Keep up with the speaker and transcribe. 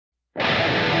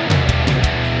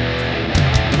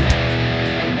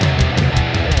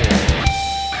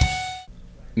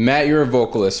Matt, you're a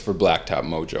vocalist for Blacktop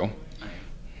Mojo.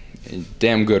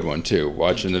 Damn good one too,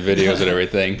 watching the videos and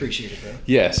everything. Appreciate it, bro.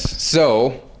 Yes.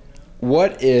 So,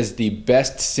 what is the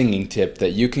best singing tip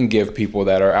that you can give people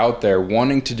that are out there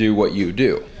wanting to do what you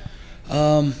do?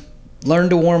 Learn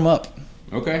to warm up.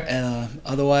 Okay.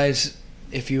 Otherwise,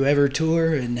 if you ever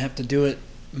tour and have to do it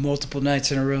multiple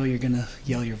nights in a row, you're gonna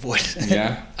yell your voice.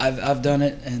 Yeah. I've done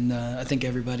it, and I think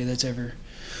everybody that's ever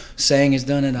sang has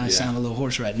done it. I sound a little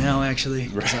hoarse right now, actually,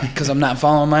 because I'm not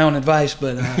following my own advice.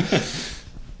 But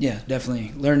yeah,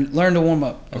 definitely learn to warm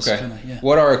up. That's okay.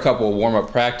 What are a couple of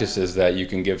warm-up practices that you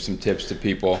can give some tips to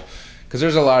people? Because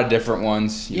there's a lot of different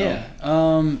ones. You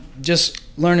know. Just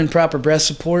learning proper breath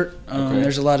support.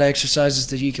 There's a lot of exercises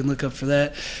that you can look up for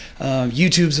that.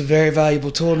 YouTube's a very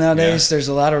valuable tool nowadays. There's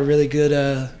a lot of really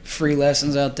good free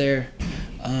lessons out there.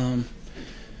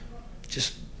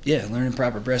 Learning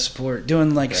proper breath support,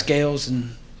 doing like scales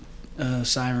and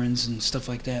sirens and stuff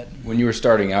like that. When you were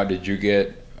starting out, did you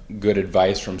get good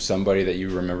advice from somebody that you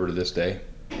remember to this day?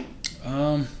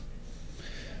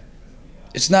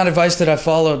 It's not advice that I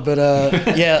followed, but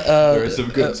there is some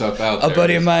good stuff out there. A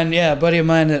buddy of mine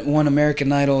that won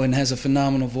American Idol and has a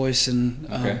phenomenal voice,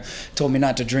 and told me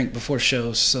not to drink before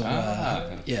shows. So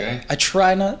I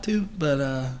try not to, but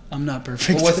I'm not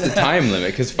perfect. Well, what's the time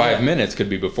limit? Because 5 minutes could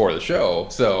be before the show.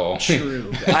 So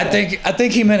true. I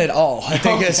think he meant it all. I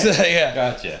think it's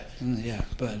Gotcha. Yeah,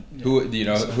 but who do you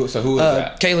know? Who was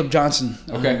that? Caleb Johnson.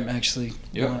 Okay. Actually,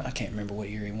 I can't remember what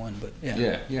year he won, but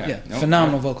No,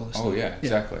 phenomenal vocalist. Oh yeah,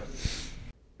 exactly.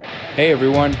 Hey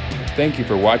everyone, thank you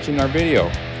for watching our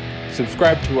video.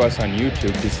 Subscribe to us on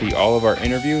YouTube to see all of our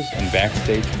interviews and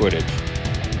backstage footage.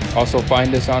 Also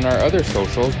find us on our other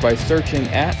socials by searching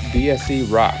 @BSE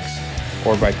Rocks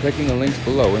or by clicking the links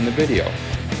below in the video.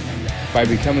 By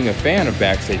becoming a fan of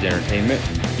Backstage Entertainment,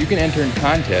 you can enter in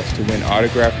contests to win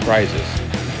autographed prizes.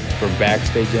 From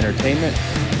Backstage Entertainment,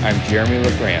 I'm Jeremy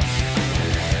Lafrentz.